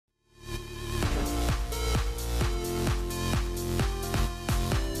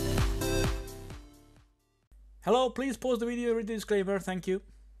Hello, please pause the video, read the disclaimer, thank you.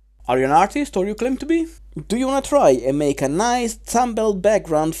 Are you an artist or you claim to be? Do you wanna try and make a nice thumbnail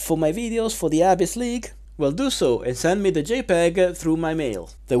background for my videos for the Abyss League? Well, do so and send me the JPEG through my mail.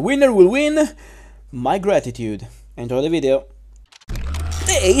 The winner will win my gratitude. Enjoy the video.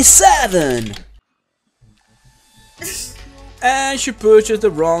 Day 7! And she purchased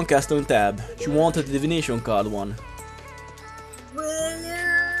the wrong custom tab. She wanted the divination card one.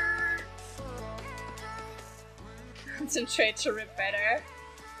 Concentrate to rip better.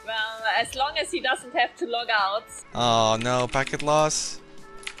 Well, as long as he doesn't have to log out. Oh no, packet loss.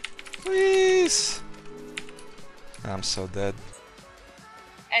 Please. I'm so dead.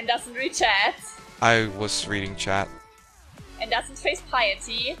 And doesn't read chat. I was reading chat. And doesn't face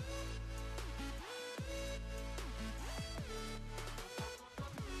piety.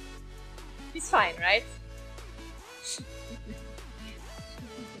 He's fine, right?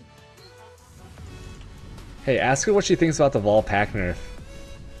 Hey, ask her what she thinks about the Vol pack nerf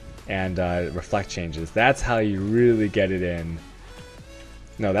and reflect changes. That's how you really get it in.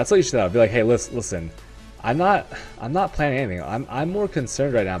 No, that's what you should have. Be like, hey, listen. I'm not planning anything. I'm more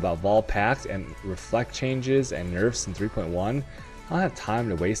concerned right now about Vol pack and reflect changes and nerfs in 3.1. I don't have time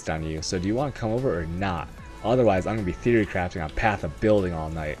to waste on you. So do you want to come over or not? Otherwise, I'm gonna be theory crafting on Path of Building all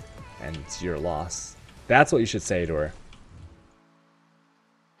night, and it's your loss. That's what you should say to her.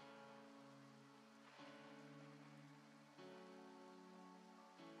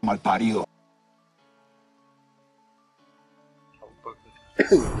 Malparido.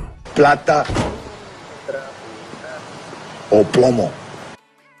 Plata o plomo.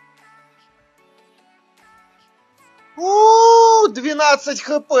 12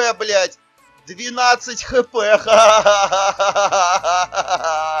 хп, блядь! 12 хп!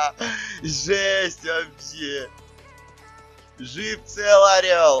 Ха-ха-ха-ха-ха-ха-ха-ха-ха! Жесть вообще! Жив цел,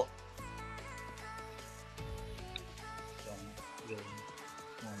 орел!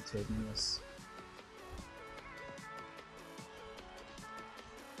 Taking this.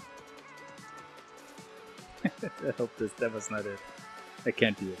 I hope that was not it. That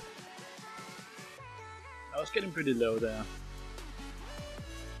can't be it. I was getting pretty low there.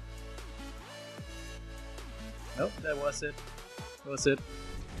 Nope, that was it. That was it.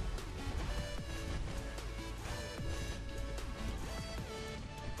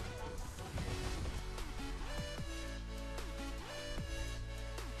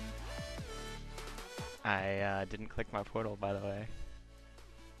 I didn't click my portal, by the way.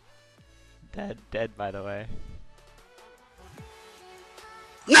 Dead, by the way.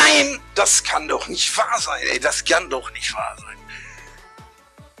 Nein! Das kann doch nicht wahr sein, ey. Das kann doch nicht wahr sein.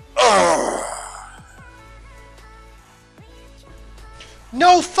 Oh.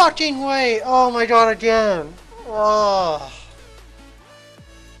 No fucking way! Oh my god, again! Oh.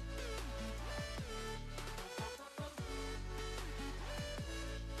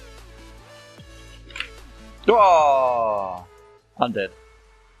 Oh! I'm dead.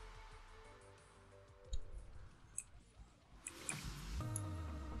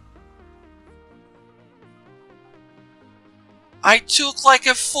 I took like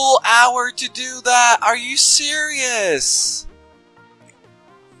a full hour to do that. Are you serious?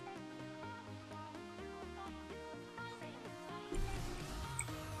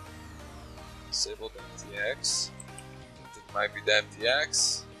 Disabled MTX. I think it might be the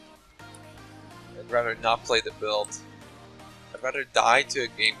MTX. I'd rather not play the build. I'd rather die to a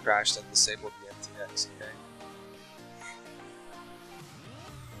game crash than disable the MTX, okay?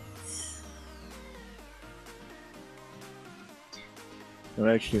 No,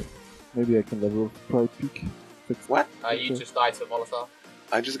 actually, maybe I can level Pride Peak. What? You just died to a volatile.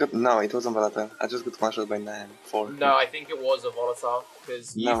 I just got no. It wasn't volatile. I just got one shot by 9. 4. No, I think it was a volatile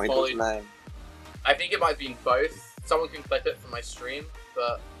because you no, followed. it was 9. I think it might have been both. Someone can clip it from my stream,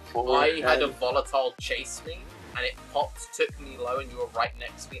 but 4, I had a volatile chase me and it popped, took me low, and you were right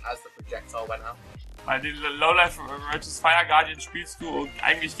next to me as the projectile went out. Bei den Lowlife Righteous Fire Guardian spielst du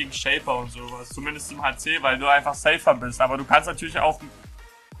eigentlich gegen Shaper und sowas, zumindest im HC, weil du einfach safer bist, aber du kannst natürlich auch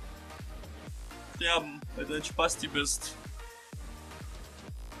sterben, weil du ein Spasti bist.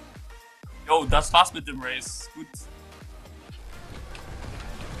 Jo, das war's mit dem Race, gut.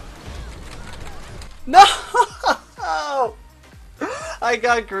 No! I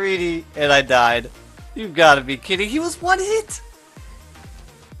got greedy and I died. You've gotta be kidding, he was one hit!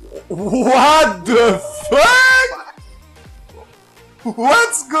 What the fuck?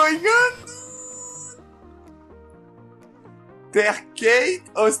 What's going on? Der Kate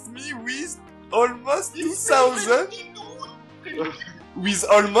host me with almost 2000 with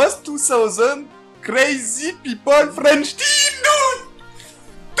almost 2000 crazy people French team, dude!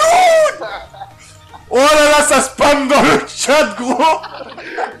 Dude! Oh là là, là, ça spam dans le chat, gros.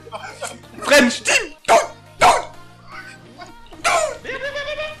 French team.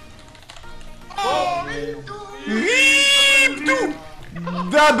 Rip tout.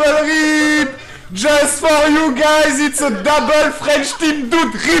 Double rip. Just for you guys, it's a double French team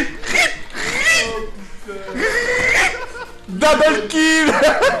dude. Rip, rip, rip. Rip. Double kill.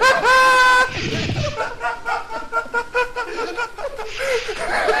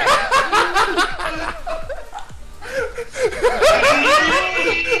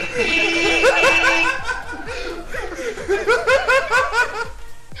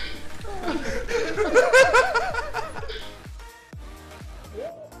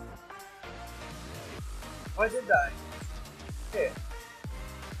 I did die. Yeah.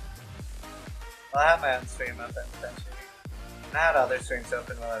 Well, I had my own stream open, essentially. And I had other streams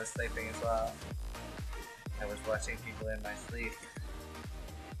open while I was sleeping as well. I was watching people in my sleep.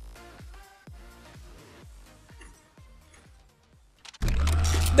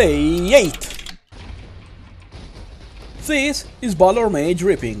 Day 8. This is Baller Mage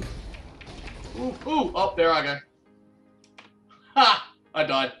ripping. Ooh, ooh, oh, there I go. Ha! I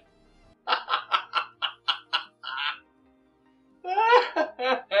died.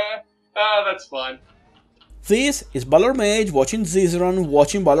 Ah, that's fine. This is Baller Mage watching Zizeran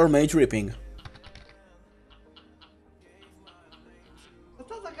watching Baller Mage ripping. That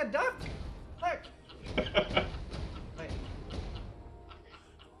sounds like a duck! Look! Wait.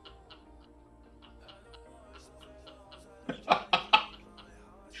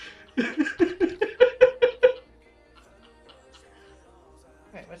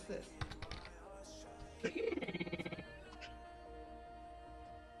 Wait, what's this?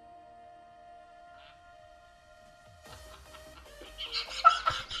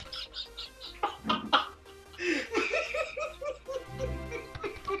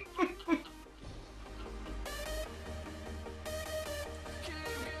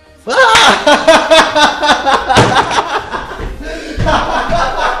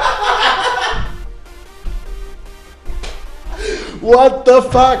 What the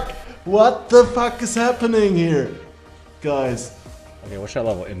fuck? What the fuck is happening here? Guys. Okay, what should I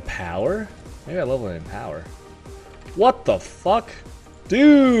level? Empower? Maybe I level in Empower. What the fuck?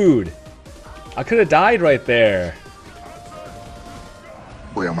 Dude! I could have died right there.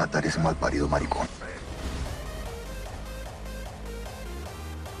 Voy a matar ese malparido maricón.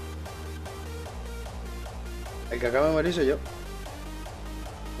 El que acaba de morir soy yo.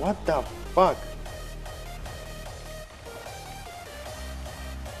 What the fuck?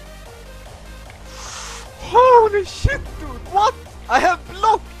 Holy shit, dude! What? I have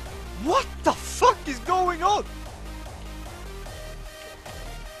blocked! What the fuck is going on?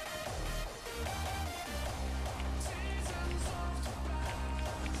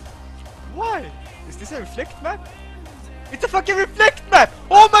 Why? Is this a reflect map? It's a fucking reflect map!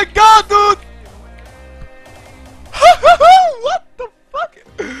 Oh my god, dude! What the fuck?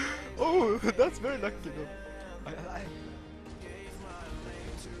 Oh, that's very lucky though.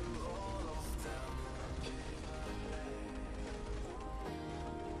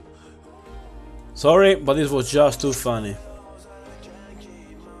 Sorry, but this was just too funny.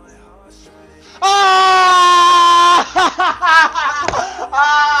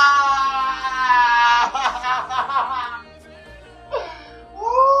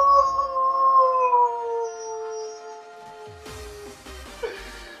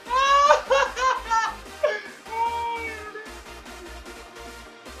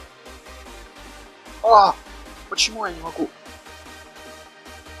 А, почему я не могу?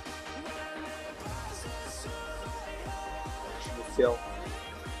 Не успел.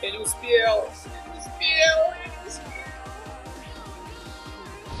 Я не успел! Я не успел! Я не успел!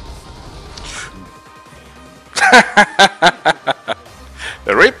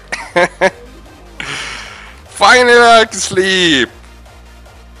 Rip! Finally I can sleep!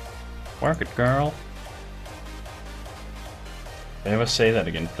 Work it, girl. Never say that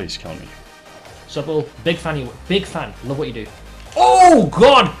again, please kill me. Supple, big fan of you. Big fan. Love what you do. Oh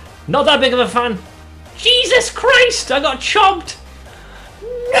god! Not that big of a fan. Jesus Christ! I got chopped!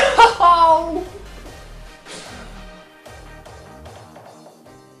 No!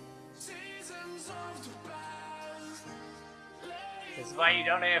 This is why you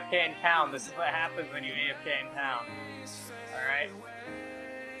don't AFK in town. This is what happens when you AFK in town. Alright?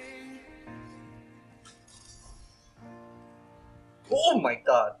 Oh my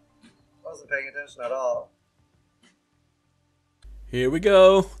god! I wasn't paying attention at all. Here we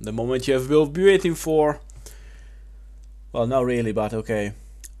go, the moment you have both been waiting for. Well, not really, but okay.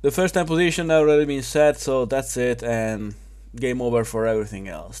 The first time position already been set, so that's it, and game over for everything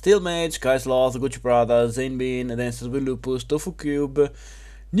else. Steel Mage, Kaisloth, Gucci Prada, Zainbean, Dances with Lupus, Tofu Cube,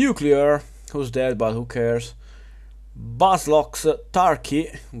 Nuclear, who's dead but who cares, Buzzlocks,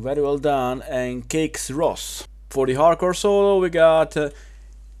 Tarky, very well done, and Cakes Ross. For the hardcore solo we got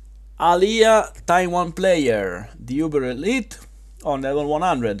Alia, Taiwan Player, the Uber Elite on level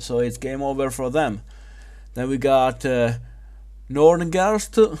 100, so it's game over for them. Then we got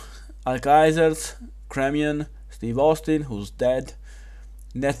Nordengarst, Alkaisers, Kremian, Steve Austin, who's dead,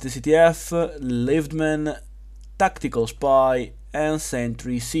 NetCTF, Livedman, Tactical Spy, and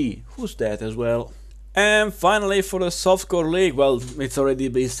Sentry C, who's dead as well. And finally for the softcore league, well, it's already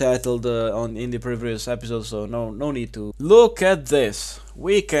been settled in the previous episode, so no need to. Look at this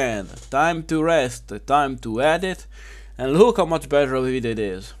weekend, time to rest, time to edit, and look how much better of a video it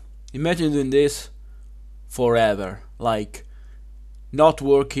is. Imagine doing this forever, like not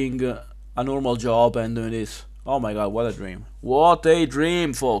working a normal job and doing this. Oh my god, what a dream. What a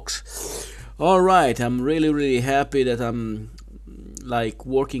dream, folks. Alright, I'm really happy that I'm like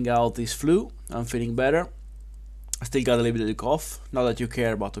working out this flu. I'm feeling better. I still got a little bit of the cough, not that you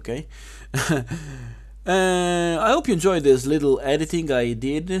care about, okay? I hope you enjoyed this little editing I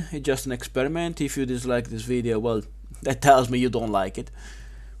did. It's just an experiment. If you dislike this video, well, that tells me you don't like it.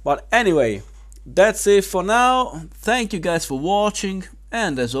 But anyway, that's it for now. Thank you guys for watching,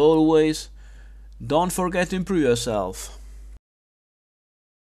 and as always, don't forget to improve yourself.